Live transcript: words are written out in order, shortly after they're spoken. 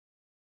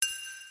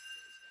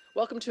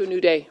Welcome to a new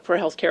day for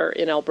healthcare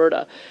in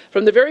Alberta.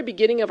 From the very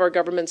beginning of our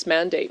government's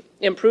mandate,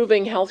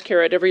 improving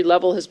healthcare at every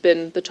level has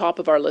been the top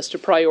of our list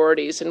of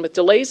priorities, and with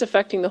delays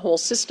affecting the whole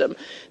system,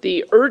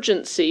 the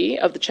urgency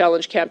of the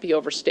challenge can't be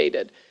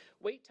overstated.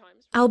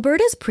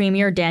 Alberta's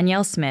Premier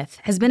Danielle Smith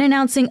has been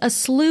announcing a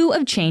slew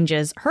of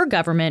changes her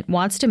government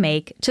wants to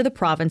make to the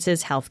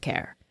province's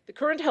healthcare. The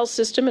current health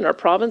system in our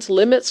province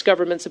limits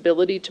government's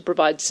ability to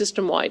provide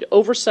system-wide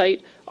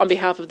oversight on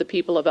behalf of the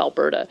people of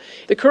Alberta.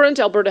 The current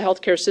Alberta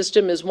healthcare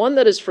system is one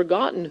that has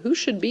forgotten who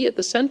should be at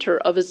the centre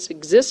of its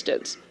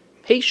existence: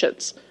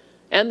 patients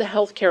and the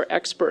healthcare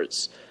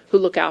experts who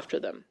look after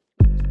them.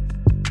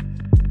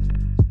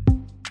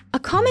 A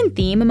common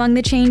theme among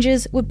the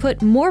changes would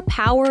put more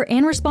power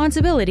and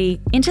responsibility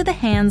into the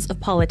hands of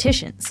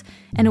politicians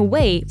and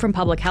away from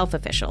public health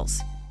officials.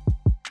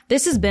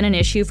 This has been an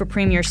issue for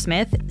Premier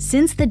Smith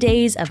since the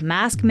days of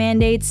mask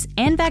mandates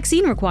and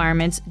vaccine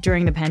requirements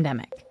during the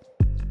pandemic.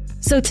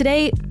 So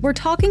today, we're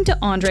talking to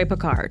Andre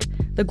Picard,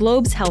 the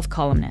Globe's health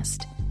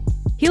columnist.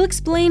 He'll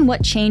explain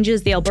what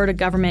changes the Alberta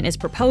government is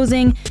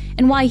proposing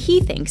and why he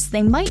thinks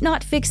they might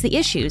not fix the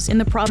issues in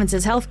the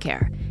province's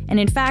healthcare, and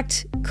in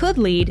fact, could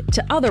lead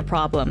to other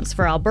problems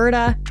for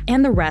Alberta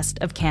and the rest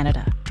of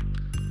Canada.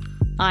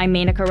 I'm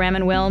Menaka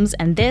Raman-Wilms,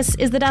 and this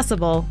is The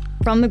Decibel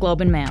from the Globe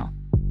and Mail.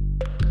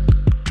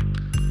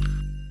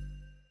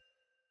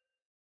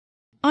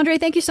 Andre,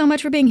 thank you so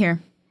much for being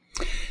here.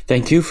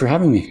 Thank you for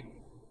having me.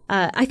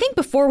 I think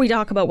before we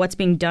talk about what's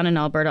being done in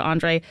Alberta,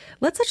 Andre,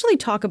 let's actually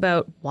talk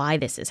about why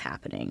this is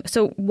happening.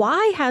 So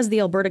why has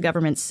the Alberta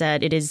government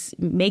said it is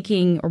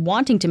making or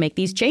wanting to make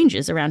these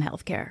changes around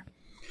healthcare?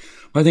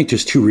 I think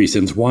there's two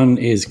reasons. One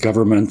is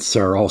governments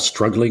are all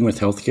struggling with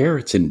healthcare.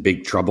 It's in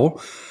big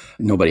trouble.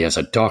 Nobody has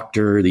a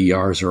doctor, the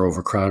ERs are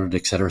overcrowded,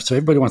 et cetera. So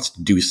everybody wants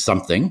to do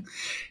something.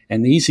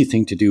 And the easy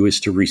thing to do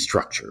is to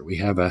restructure. We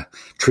have a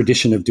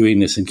tradition of doing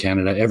this in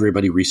Canada.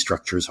 Everybody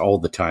restructures all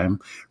the time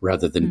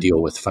rather than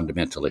deal with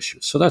fundamental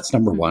issues. So that's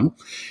number one.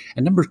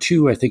 And number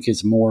two, I think,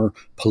 is more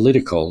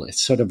political.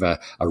 It's sort of a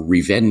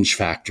revenge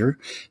factor.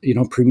 You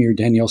know, Premier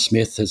Danielle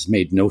Smith has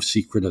made no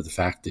secret of the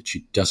fact that she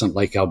doesn't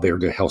like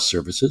Alberta Health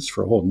Services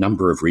for a whole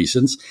number of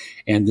reasons.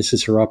 And this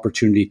is her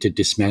opportunity to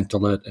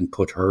dismantle it and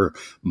put her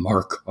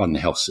mark on the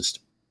health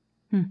system.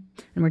 And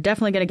we're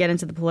definitely going to get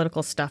into the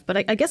political stuff.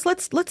 But I guess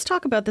let's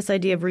talk about this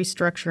idea of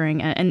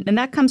restructuring. And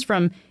that comes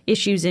from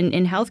issues in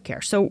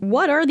healthcare. So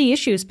what are the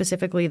issues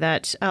specifically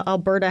that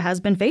Alberta has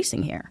been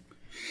facing here?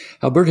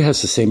 Alberta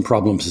has the same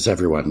problems as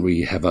everyone.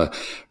 We have a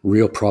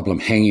real problem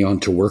hanging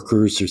on to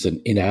workers. There's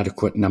an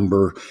inadequate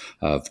number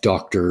of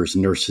doctors,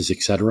 nurses,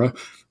 et cetera.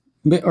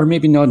 Or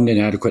maybe not an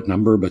inadequate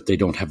number, but they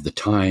don't have the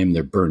time.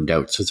 They're burned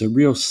out. So it's a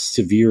real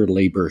severe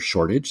labor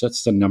shortage.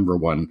 That's the number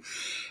one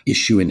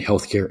issue in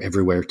healthcare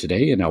everywhere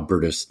today, and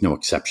Alberta's no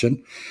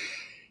exception.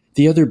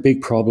 The other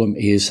big problem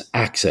is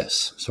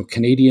access. So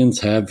Canadians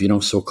have,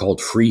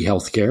 so-called free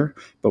healthcare,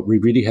 but we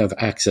really have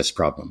access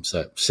problems.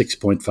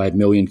 6.5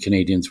 million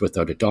Canadians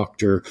without a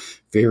doctor,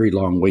 very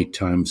long wait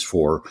times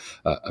for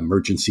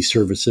emergency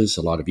services,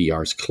 a lot of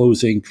ERs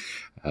closing,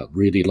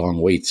 really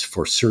long waits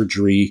for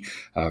surgery,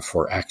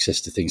 for access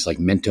to things like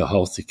mental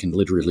health. It can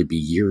literally be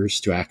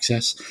years to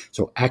access.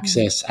 So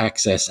access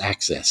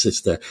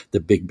is the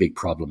big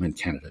problem in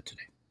Canada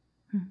today.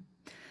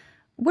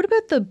 What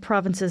about the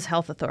province's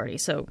health authority?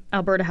 So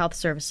Alberta Health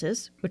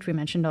Services, which we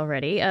mentioned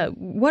already.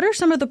 What are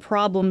some of the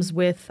problems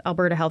with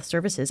Alberta Health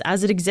Services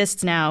as it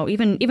exists now,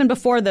 even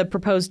before the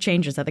proposed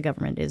changes that the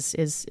government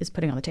is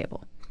putting on the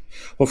table?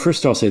 Well,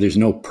 first I'll say there's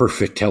no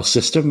perfect health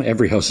system.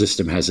 Every health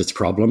system has its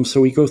problems.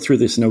 So we go through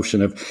this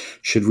notion of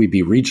should we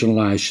be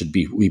regionalized? Should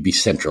we be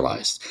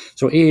centralized?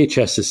 So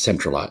AHS is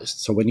centralized.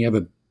 So when you have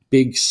a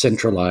big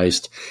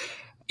centralized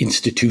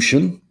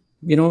institution,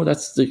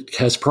 it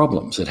has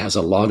problems. It has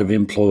a lot of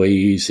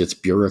employees. It's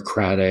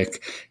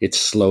bureaucratic. It's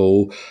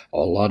slow. A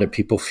lot of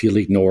people feel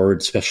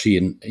ignored, especially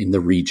in the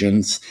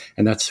regions.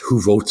 And that's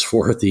who votes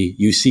for the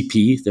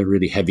UCP. They're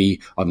really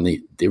heavy on the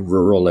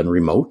rural and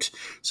remote.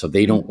 So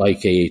they don't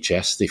like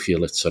AHS. They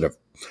feel it's sort of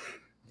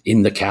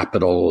in the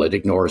capital. It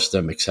ignores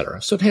them, et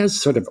cetera. So it has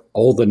sort of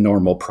all the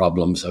normal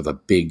problems of a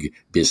big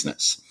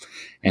business.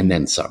 And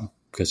then some,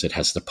 because it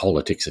has the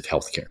politics of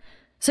healthcare.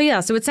 So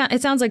it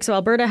sounds like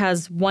Alberta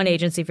has one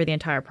agency for the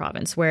entire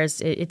province,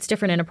 whereas it's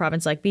different in a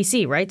province like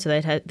BC, right? So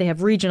they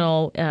have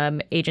regional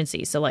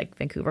agencies, so like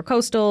Vancouver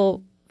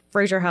Coastal,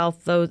 Fraser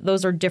Health,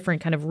 those are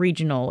different kind of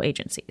regional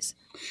agencies.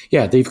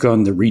 Yeah, they've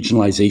gone the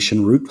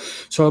regionalization route.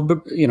 So,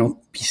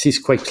 BC is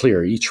quite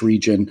clear. Each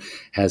region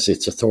has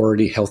its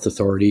authority, health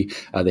authority.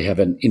 They have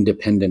an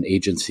independent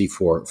agency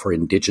for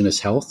Indigenous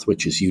health,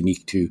 which is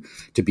unique to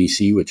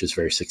BC, which is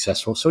very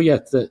successful. So, yeah,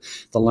 the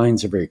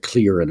lines are very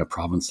clear in a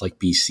province like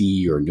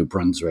BC or New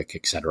Brunswick,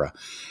 et cetera.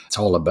 It's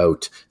all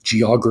about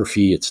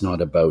geography. It's not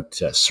about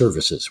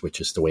services,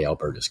 which is the way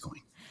Alberta is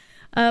going.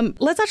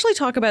 Let's actually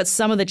talk about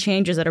some of the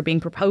changes that are being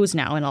proposed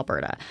now in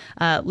Alberta.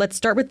 Let's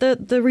start with the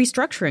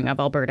restructuring of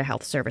Alberta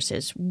Health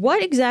Services.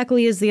 What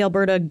exactly is the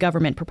Alberta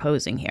government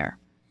proposing here?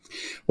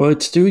 Well,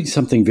 it's doing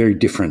something very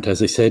different.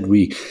 As I said,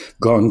 we've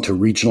gone to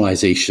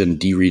regionalization,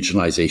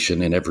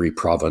 deregionalization in every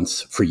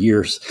province for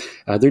years.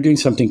 They're doing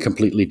something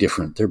completely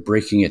different. They're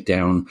breaking it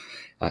down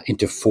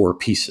into 4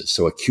 pieces.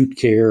 So acute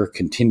care,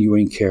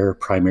 continuing care,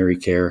 primary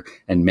care,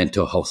 and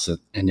mental health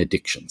and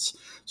addictions.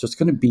 So it's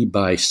going to be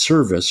by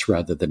service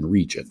rather than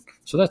region.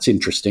 So that's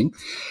interesting.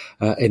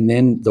 And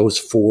then those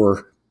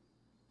 4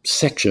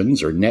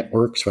 sections or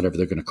networks, whatever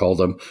they're going to call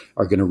them,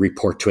 are going to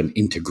report to an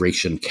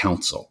integration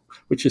council,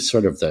 which is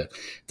sort of the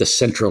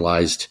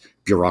centralized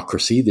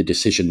bureaucracy, the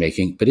decision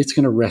making, but it's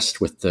going to rest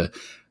with the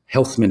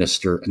health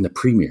minister and the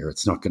premier.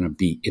 It's not going to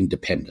be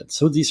independent.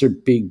 So these are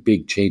big,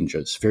 big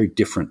changes, very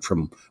different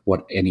from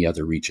what any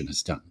other region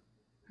has done.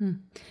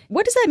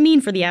 What does that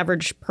mean for the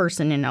average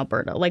person in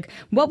Alberta? Like,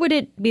 what would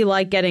it be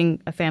like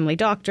getting a family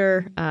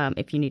doctor?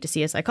 If you need to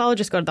see a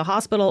psychologist, go to the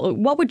hospital,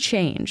 what would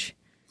change?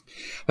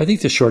 I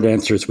think the short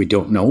answer is we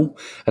don't know.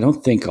 I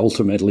don't think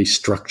ultimately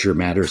structure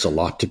matters a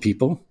lot to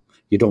people.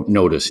 You don't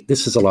notice.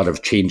 This is a lot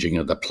of changing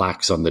of the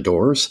plaques on the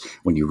doors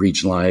when you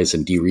regionalize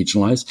and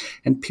deregionalize,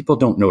 and people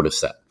don't notice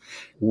that.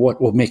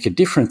 What will make a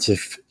difference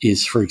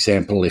is, for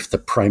example, if the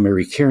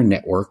primary care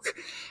network,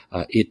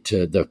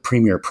 the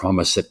premier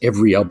promised that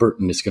every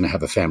Albertan is going to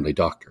have a family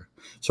doctor.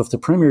 So if the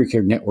primary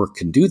care network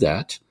can do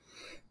that,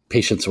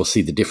 patients will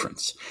see the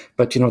difference.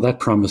 But, that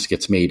promise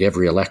gets made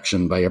every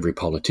election by every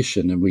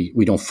politician, and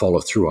we don't follow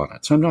through on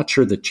it. So I'm not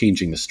sure that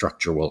changing the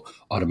structure will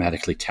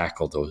automatically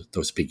tackle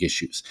those big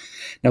issues.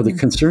 Now, the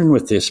concern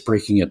with this,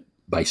 breaking it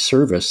by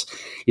service,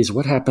 is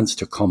what happens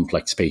to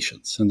complex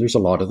patients. And there's a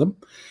lot of them.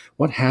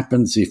 What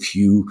happens if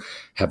you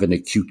have an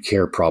acute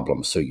care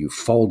problem? So you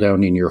fall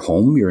down in your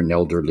home, you're an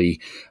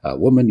elderly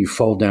woman, you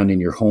fall down in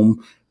your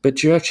home,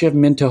 but you actually have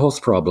mental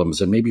health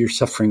problems and maybe you're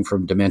suffering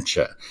from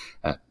dementia.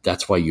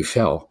 That's why you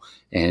fell,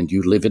 and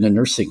you live in a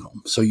nursing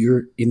home. So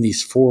you're in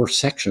these 4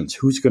 sections.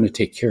 Who's going to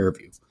take care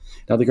of you?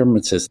 Now, the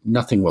government says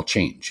nothing will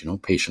change.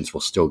 Patients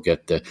will still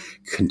get the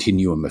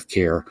continuum of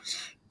care,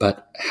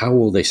 but how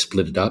will they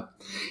split it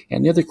up?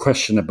 And the other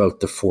question about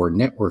the 4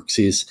 networks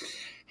is,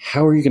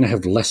 how are you going to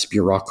have less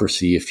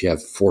bureaucracy if you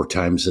have 4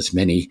 times as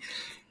many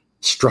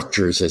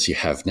structures as you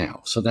have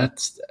now? So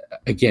that's,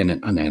 again,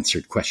 an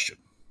unanswered question.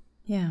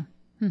 Yeah.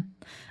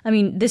 I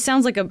mean, this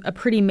sounds like a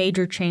pretty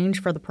major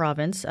change for the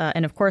province.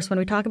 And of course, when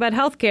we talk about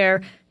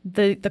healthcare,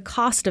 the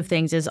cost of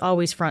things is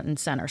always front and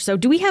center. So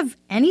do we have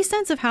any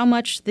sense of how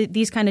much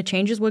these kind of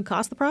changes would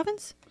cost the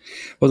province?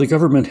 Well, the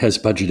government has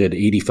budgeted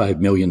 $85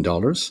 million,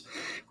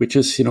 which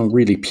is,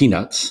 really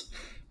peanuts.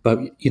 But,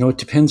 it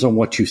depends on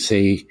what you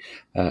say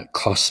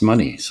costs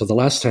money. So the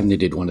last time they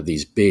did one of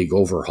these big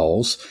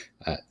overhauls,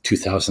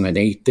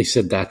 2008, they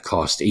said that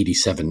cost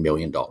 $87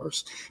 million.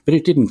 But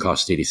it didn't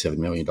cost $87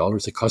 million.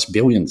 It cost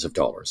billions of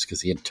dollars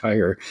because the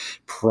entire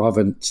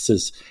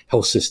province's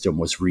health system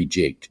was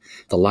rejigged.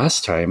 The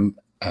last time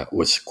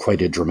was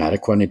quite a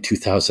dramatic one. In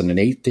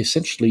 2008, they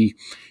essentially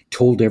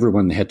told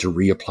everyone they had to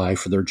reapply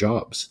for their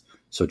jobs.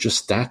 So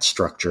just that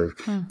structure,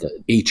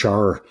 the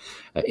HR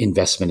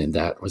investment in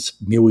that was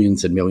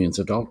millions and millions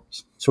of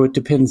dollars. So it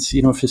depends,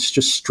 if it's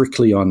just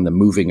strictly on the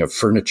moving of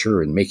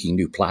furniture and making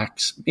new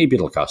plaques, maybe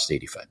it'll cost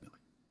 $85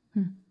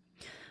 million.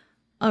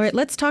 All right,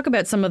 let's talk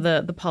about some of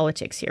the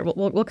politics here.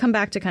 We'll come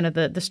back to kind of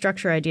the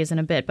structure ideas in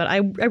a bit, but I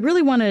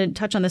really want to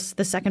touch on the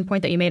second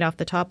point that you made off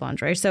the top,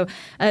 Andre. So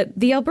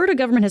the Alberta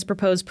government has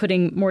proposed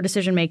putting more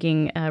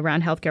decision-making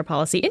around healthcare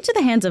policy into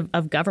the hands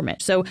of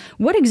government. So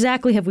what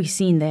exactly have we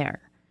seen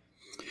there?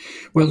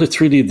 Well,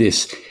 it's really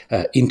this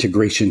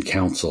integration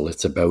council.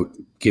 It's about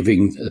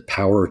giving the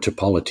power to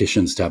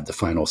politicians to have the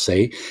final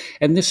say.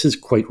 And this is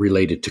quite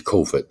related to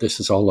COVID. This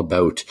is all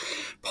about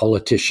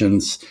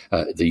politicians.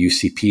 The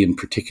UCP in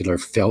particular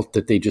felt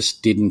that they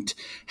just didn't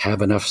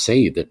have enough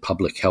say, that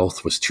public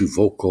health was too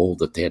vocal,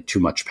 that they had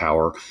too much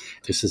power.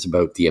 This is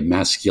about the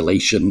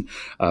emasculation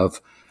of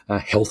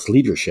health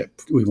leadership.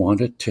 We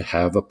wanted to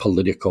have a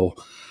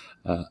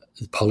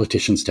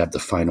politicians to have the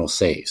final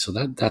say. So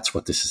that's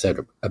what this is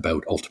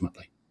about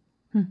ultimately.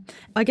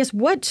 I guess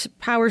what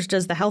powers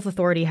does the health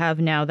authority have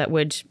now that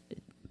would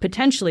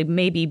potentially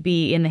maybe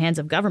be in the hands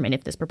of government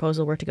if this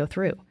proposal were to go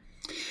through?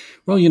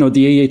 Well,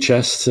 the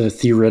AHS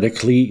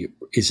theoretically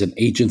is an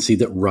agency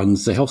that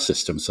runs the health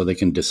system. So they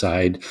can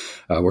decide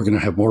we're going to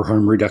have more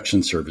harm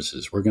reduction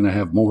services. We're going to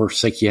have more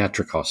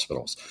psychiatric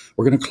hospitals.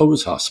 We're going to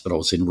close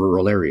hospitals in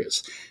rural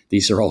areas.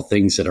 These are all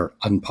things that are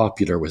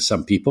unpopular with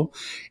some people.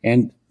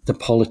 And the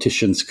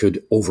politicians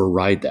could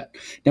override that.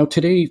 Now,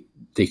 today,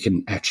 they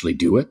can actually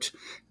do it,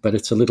 but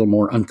it's a little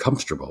more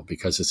uncomfortable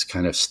because it's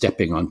kind of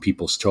stepping on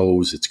people's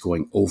toes. It's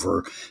going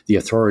over the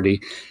authority.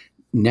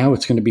 Now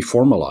it's going to be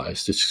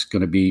formalized. It's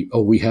going to be,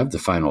 we have the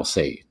final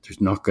say. They're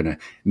not going to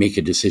make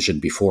a decision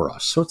before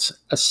us. So it's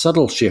a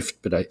subtle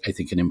shift, but I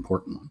think an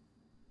important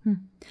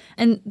one.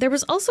 And there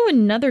was also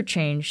another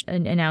change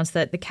announced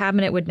that the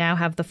cabinet would now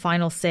have the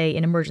final say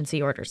in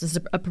emergency orders. This is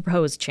a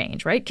proposed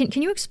change, right?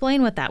 Can you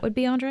explain what that would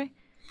be, Andre?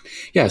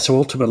 Yeah, so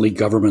ultimately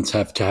governments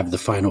have to have the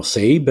final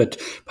say, but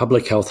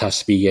public health has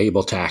to be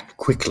able to act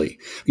quickly.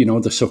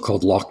 The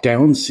so-called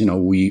lockdowns,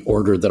 we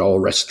order that all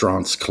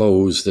restaurants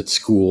close, that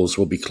schools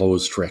will be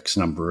closed for X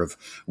number of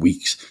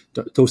weeks,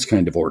 those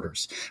kind of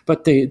orders.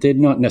 But they're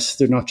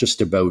not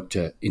just about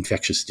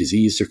infectious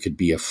disease. There could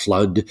be a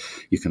flood.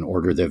 You can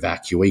order the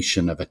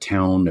evacuation of a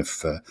town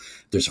if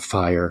there's a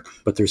fire.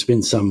 But there's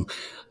been some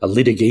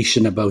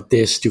litigation about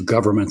this. Do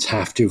governments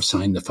have to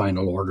sign the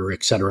final order,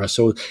 et cetera?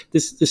 So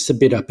this is a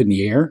bit up in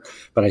the air,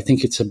 but I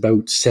think it's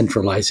about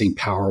centralizing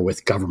power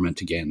with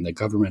government again. The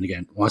government,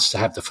 again, wants to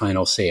have the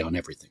final say on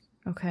everything.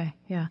 Okay,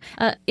 yeah.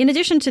 In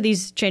addition to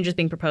these changes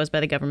being proposed by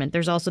the government,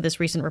 there's also this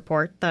recent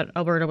report that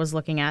Alberta was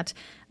looking at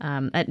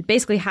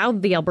basically how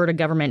the Alberta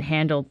government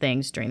handled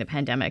things during the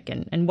pandemic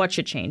and what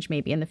should change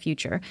maybe in the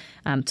future.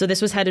 So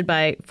this was headed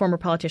by former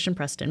politician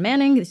Preston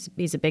Manning.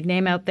 He's a big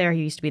name out there.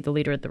 He used to be the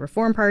leader of the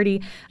Reform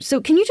Party.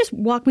 So can you just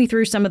walk me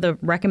through some of the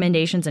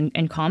recommendations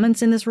and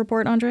comments in this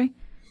report, Andre?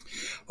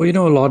 Well,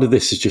 a lot of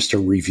this is just a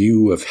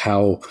review of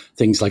how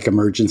things like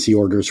emergency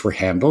orders were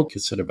handled.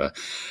 It's sort of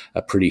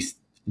a pretty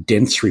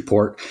dense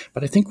report.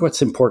 But I think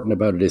what's important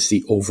about it is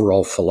the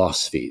overall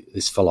philosophy,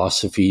 this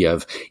philosophy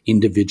of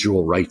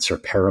individual rights are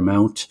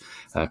paramount,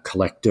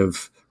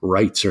 collective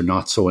rights are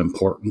not so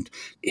important.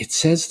 It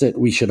says that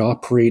we should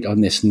operate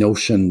on this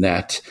notion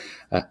that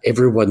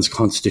everyone's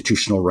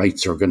constitutional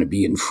rights are going to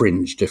be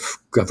infringed if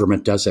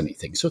government does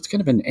anything. So it's kind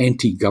of an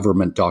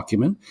anti-government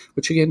document,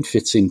 which again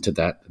fits into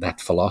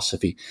that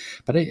philosophy.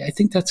 But I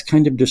think that's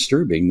kind of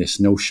disturbing, this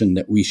notion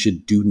that we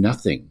should do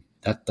nothing.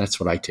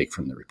 That's what I take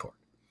from the report.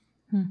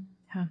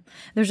 Yeah.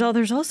 There's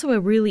also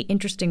a really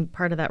interesting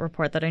part of that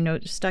report that I know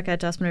stuck out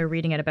to us when we were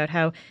reading it about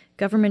how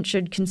government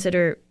should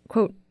consider,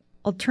 quote,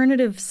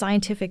 alternative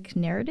scientific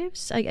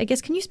narratives. I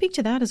guess, can you speak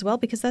to that as well?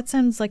 Because that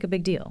sounds like a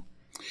big deal.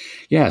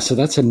 Yeah, so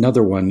that's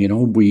another one.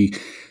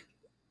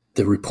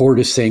 The report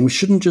is saying we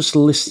shouldn't just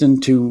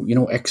listen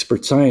to,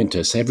 expert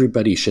scientists.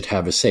 Everybody should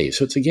have a say.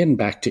 So it's again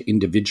back to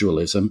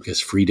individualism because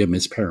freedom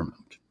is paramount.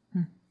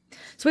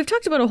 So we've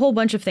talked about a whole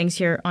bunch of things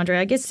here, Andre.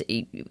 I guess,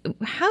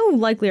 how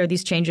likely are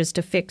these changes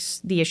to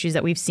fix the issues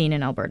that we've seen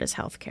in Alberta's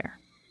healthcare?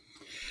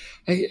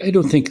 I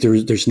don't think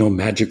there's no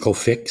magical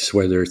fix,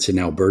 whether it's in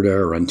Alberta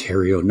or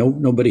Ontario.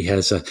 Nobody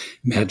has a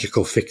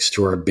magical fix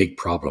to our big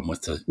problem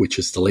which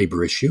is the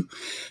labor issue.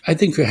 I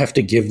think we have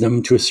to give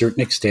them, to a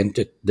certain extent,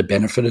 the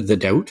benefit of the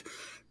doubt.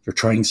 They're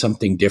trying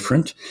something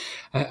different.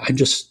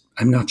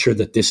 I'm not sure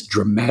that this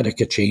dramatic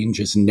a change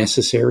is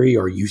necessary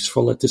or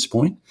useful at this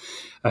point.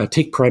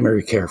 Take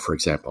primary care, for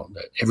example.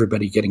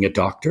 Everybody getting a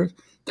doctor,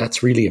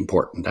 that's really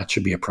important. That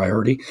should be a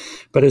priority.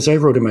 But as I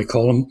wrote in my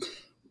column,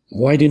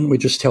 why didn't we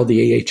just tell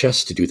the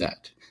AHS to do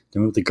that?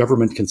 The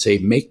government can say,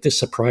 make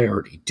this a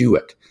priority, do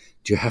it.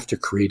 Do you have to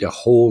create a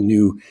whole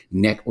new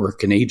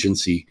network and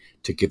agency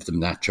to give them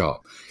that job?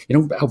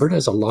 Alberta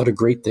has a lot of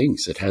great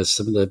things. It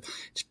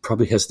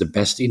probably has the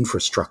best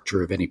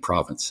infrastructure of any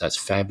province. It has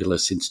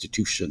fabulous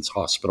institutions,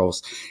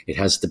 hospitals. It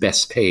has the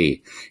best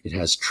pay. It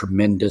has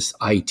tremendous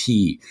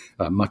IT,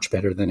 much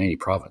better than any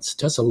province. It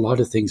does a lot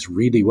of things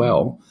really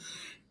well.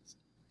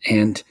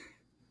 And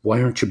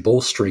why aren't you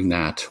bolstering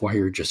that? Why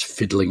are you just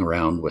fiddling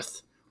around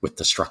with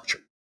the structure?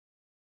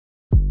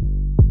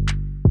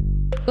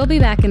 We'll be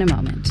back in a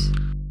moment.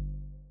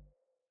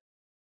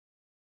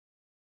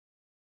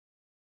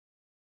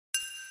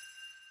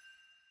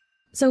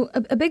 So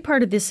a big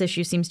part of this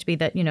issue seems to be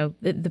that,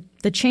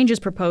 the changes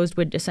proposed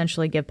would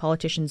essentially give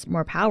politicians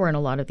more power in a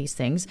lot of these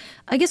things.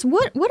 I guess,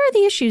 what are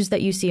the issues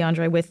that you see,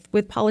 Andre,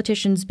 with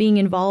politicians being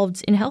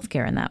involved in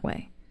healthcare in that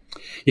way?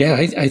 Yeah,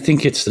 I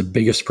think it's the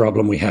biggest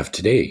problem we have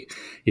today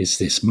is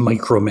this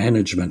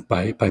micromanagement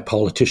by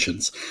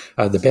politicians.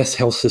 The best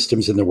health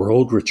systems in the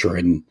world, which are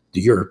in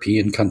the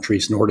European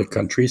countries, Nordic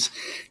countries,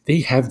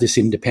 they have this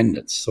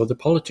independence. So the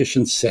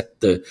politicians set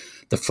the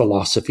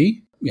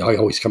philosophy. I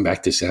always come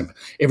back to this.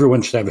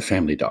 Everyone should have a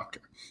family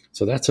doctor.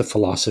 So that's a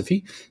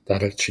philosophy,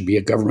 that it should be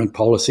a government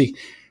policy.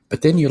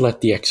 But then you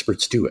let the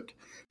experts do it.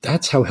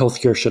 That's how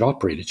healthcare should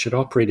operate. It should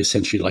operate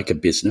essentially like a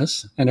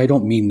business. And I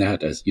don't mean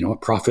that as, a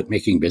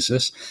profit-making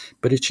business,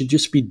 but it should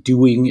just be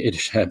it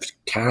should have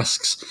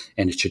tasks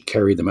and it should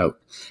carry them out.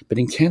 But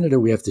in Canada,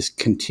 we have this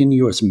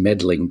continuous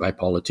meddling by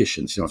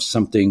politicians.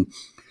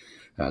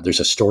 There's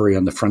a story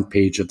on the front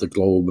page of the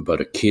Globe about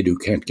a kid who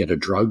can't get a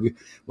drug.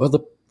 Well,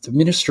 the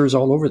minister is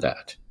all over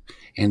that.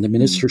 And the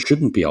minister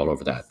shouldn't be all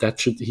over that.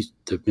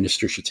 The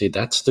minister should say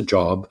that's the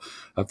job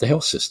of the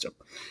health system.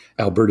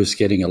 Alberta's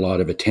getting a lot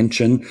of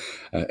attention,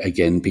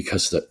 again,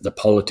 because the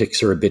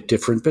politics are a bit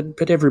different,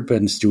 but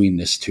everyone's doing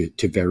this to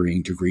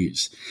varying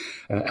degrees.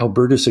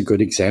 Alberta's a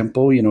good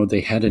example.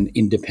 They had an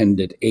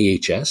independent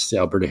AHS. The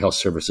Alberta Health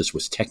Services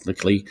was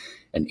technically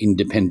an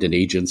independent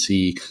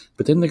agency,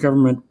 but then the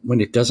government, when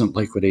it doesn't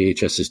like what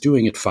AHS is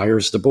doing, it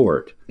fires the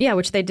board. Yeah,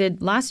 which they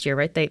did last year,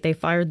 right? They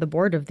fired the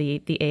board of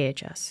the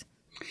AHS.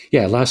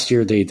 Yeah, last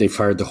year they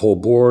fired the whole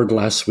board.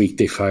 Last week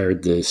they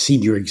fired the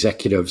senior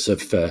executives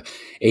of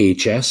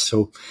AHS.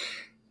 So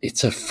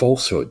it's a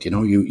falsehood.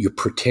 You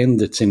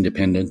pretend it's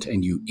independent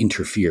and you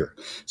interfere.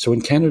 So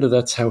in Canada,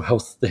 that's how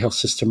the health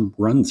system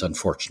runs,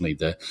 unfortunately.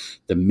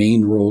 The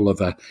main role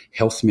of a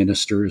health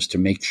minister is to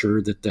make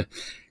sure that the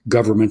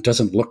government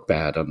doesn't look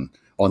bad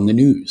on the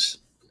news.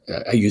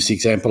 I use the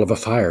example of a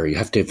fire. You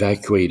have to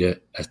evacuate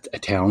a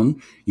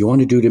town. You want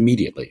to do it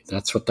immediately.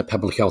 That's what the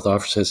public health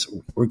officer says.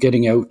 We're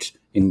getting out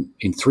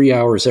in 3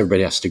 hours.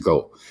 Everybody has to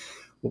go.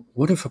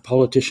 What if a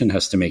politician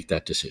has to make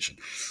that decision?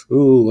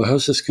 Ooh,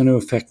 how's this going to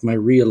affect my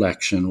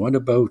re-election? What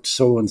about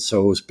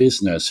so-and-so's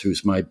business,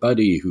 who's my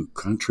buddy, who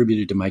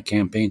contributed to my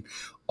campaign?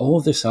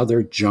 All this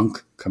other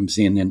junk comes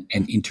in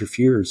and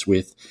interferes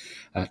with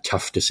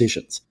tough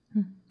decisions.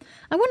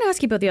 I want to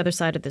ask you about the other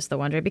side of this,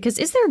 though, Andre, because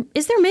is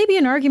there maybe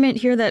an argument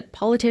here that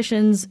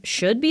politicians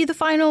should be the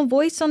final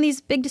voice on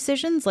these big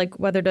decisions, like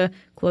whether to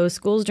close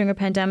schools during a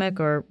pandemic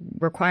or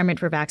requirement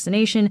for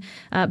vaccination?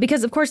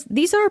 Because, of course,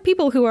 these are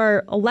people who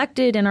are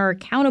elected and are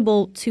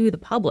accountable to the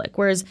public,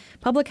 whereas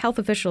public health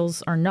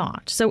officials are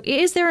not. So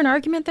is there an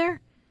argument there?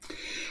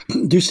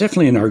 There's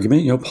definitely an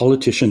argument.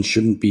 Politicians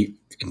shouldn't be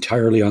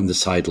entirely on the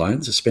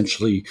sidelines,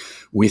 especially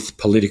with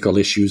political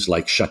issues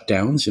like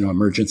shutdowns,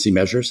 emergency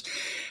measures.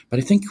 But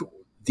I think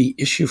the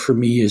issue for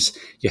me is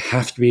you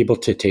have to be able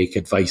to take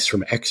advice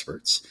from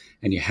experts,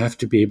 and you have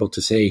to be able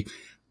to say,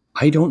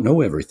 I don't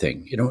know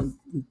everything.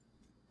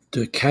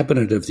 The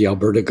cabinet of the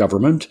Alberta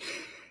government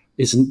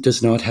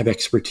does not have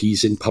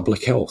expertise in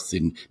public health,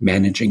 in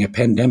managing a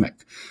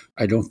pandemic.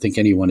 I don't think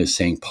anyone is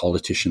saying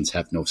politicians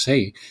have no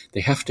say.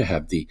 They have to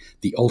have the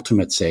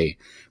ultimate say.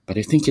 But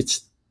I think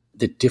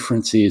the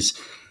difference is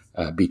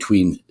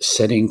between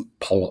setting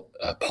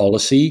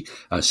policy,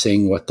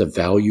 saying what the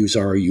values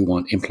are you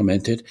want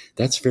implemented.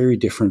 That's very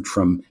different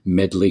from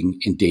meddling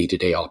in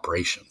day-to-day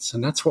operations.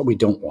 And that's what we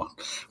don't want.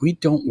 We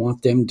don't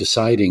want them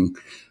deciding,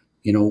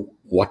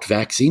 what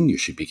vaccine you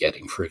should be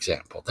getting, for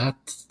example.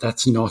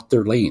 That's not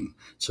their lane.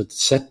 So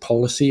set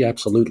policy,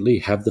 absolutely,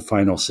 have the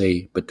final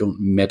say, but don't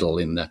meddle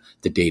in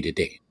the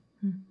day-to-day.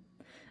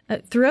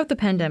 Throughout the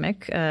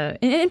pandemic,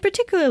 and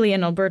particularly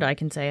in Alberta, I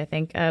can say, I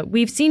think,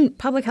 we've seen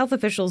public health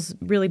officials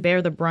really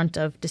bear the brunt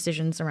of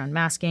decisions around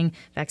masking,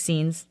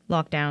 vaccines,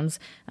 lockdowns.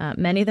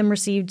 Many of them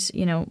received,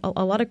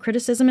 a lot of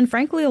criticism and,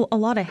 frankly, a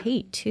lot of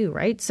hate, too,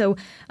 right? So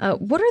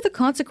what are the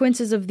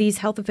consequences of these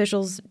health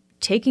officials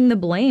taking the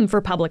blame for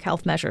public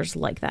health measures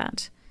like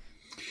that?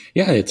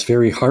 Yeah, it's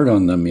very hard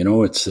on them,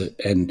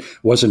 and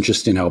wasn't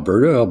just in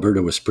Alberta.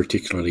 Alberta was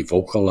particularly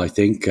vocal, I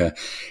think,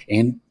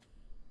 and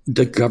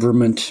the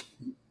government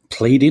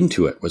played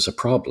into it was a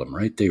problem,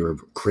 right? They were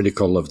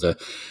critical of the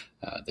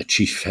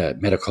chief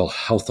medical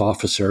health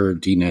officer,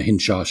 Dina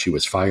Hinshaw. She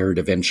was fired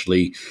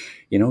eventually.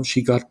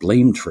 She got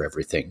blamed for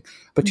everything.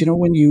 But,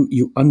 when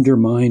you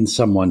undermine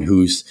someone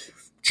whose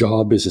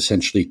job is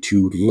essentially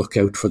to look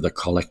out for the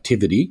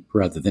collectivity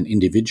rather than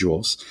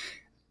individuals,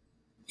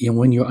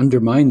 when you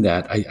undermine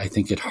that, I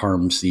think it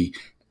harms the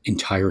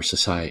entire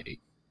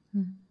society.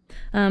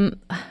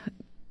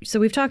 So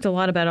we've talked a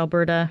lot about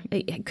Alberta.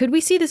 Could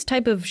we see this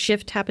type of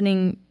shift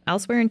happening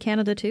elsewhere in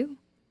Canada too?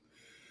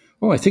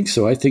 Oh, I think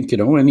so. I think,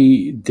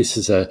 this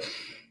is a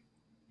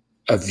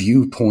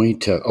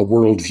viewpoint, a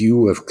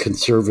worldview of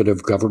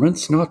conservative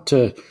governments, not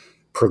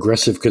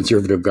progressive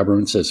conservative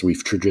governments as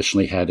we've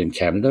traditionally had in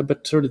Canada,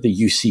 but sort of the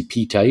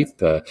UCP type.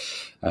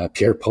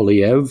 Pierre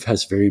Poilievre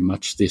has very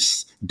much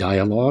this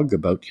dialogue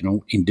about,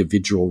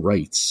 individual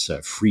rights,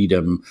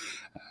 freedom.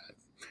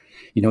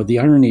 The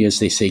irony is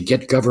they say,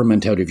 get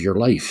government out of your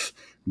life,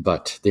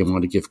 but they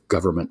want to give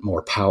government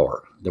more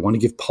power. They want to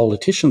give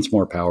politicians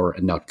more power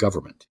and not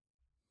government.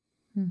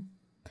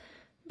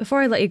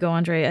 Before I let you go,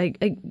 Andre,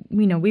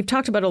 we've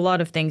talked about a lot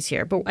of things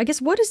here, but I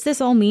guess what does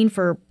this all mean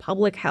for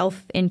public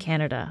health in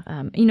Canada,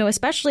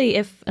 especially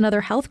if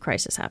another health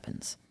crisis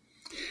happens?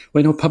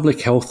 Well, public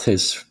health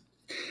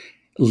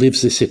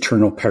lives this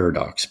eternal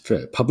paradox.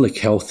 Public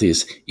health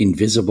is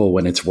invisible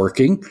when it's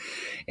working,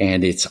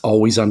 and it's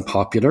always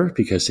unpopular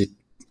because it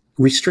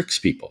restricts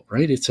people,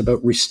 right? It's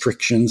about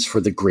restrictions for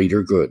the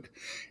greater good.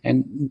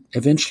 And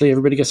eventually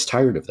everybody gets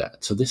tired of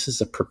that. So this is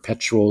a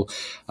perpetual,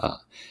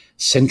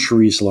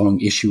 centuries-long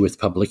issue with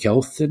public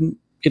health, and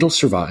it'll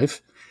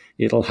survive.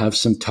 It'll have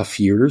some tough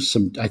years.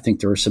 I think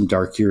there are some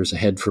dark years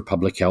ahead for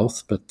public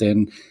health, but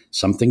then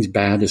something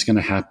bad is going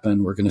to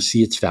happen. We're going to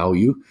see its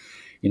value.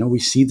 We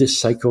see this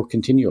cycle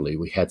continually.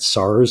 We had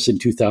SARS in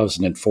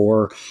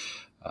 2004,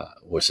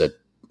 was an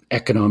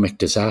economic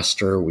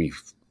disaster.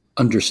 We've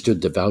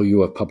understood the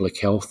value of public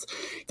health.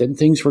 Then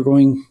things were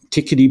going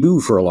tickety-boo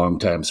for a long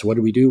time. So what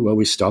do? Well,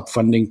 we stopped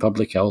funding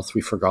public health.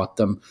 We forgot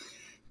them.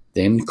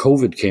 Then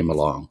COVID came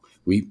along.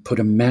 We put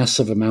a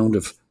massive amount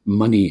of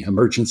money,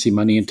 emergency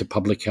money, into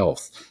public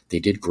health. They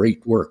did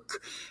great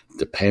work.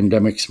 The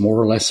pandemic's more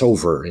or less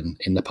over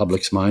in the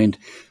public's mind.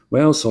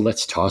 Well, so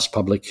let's toss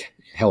public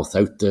health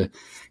out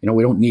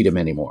we don't need them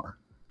anymore.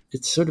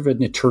 It's sort of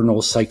an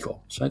eternal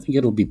cycle. So I think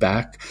it'll be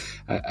back.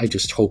 I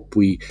just hope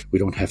we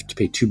don't have to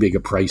pay too big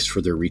a price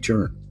for their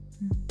return.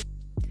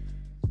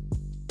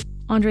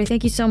 Andre,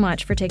 thank you so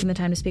much for taking the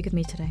time to speak with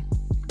me today.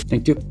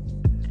 Thank you.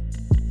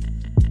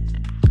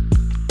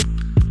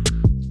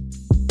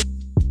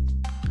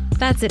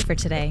 That's it for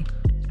today.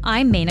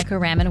 I'm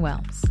Menaka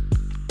Raman-Wells.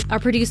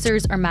 Our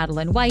producers are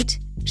Madeline White,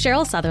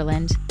 Cheryl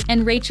Sutherland,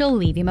 and Rachel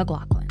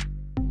Levy-McLaughlin.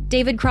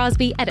 David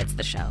Crosby edits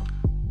the show.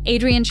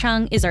 Adrian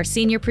Chung is our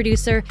senior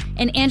producer,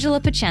 and Angela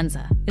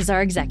Pacenza is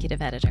our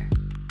executive editor.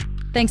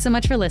 Thanks so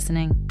much for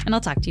listening, and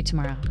I'll talk to you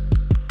tomorrow.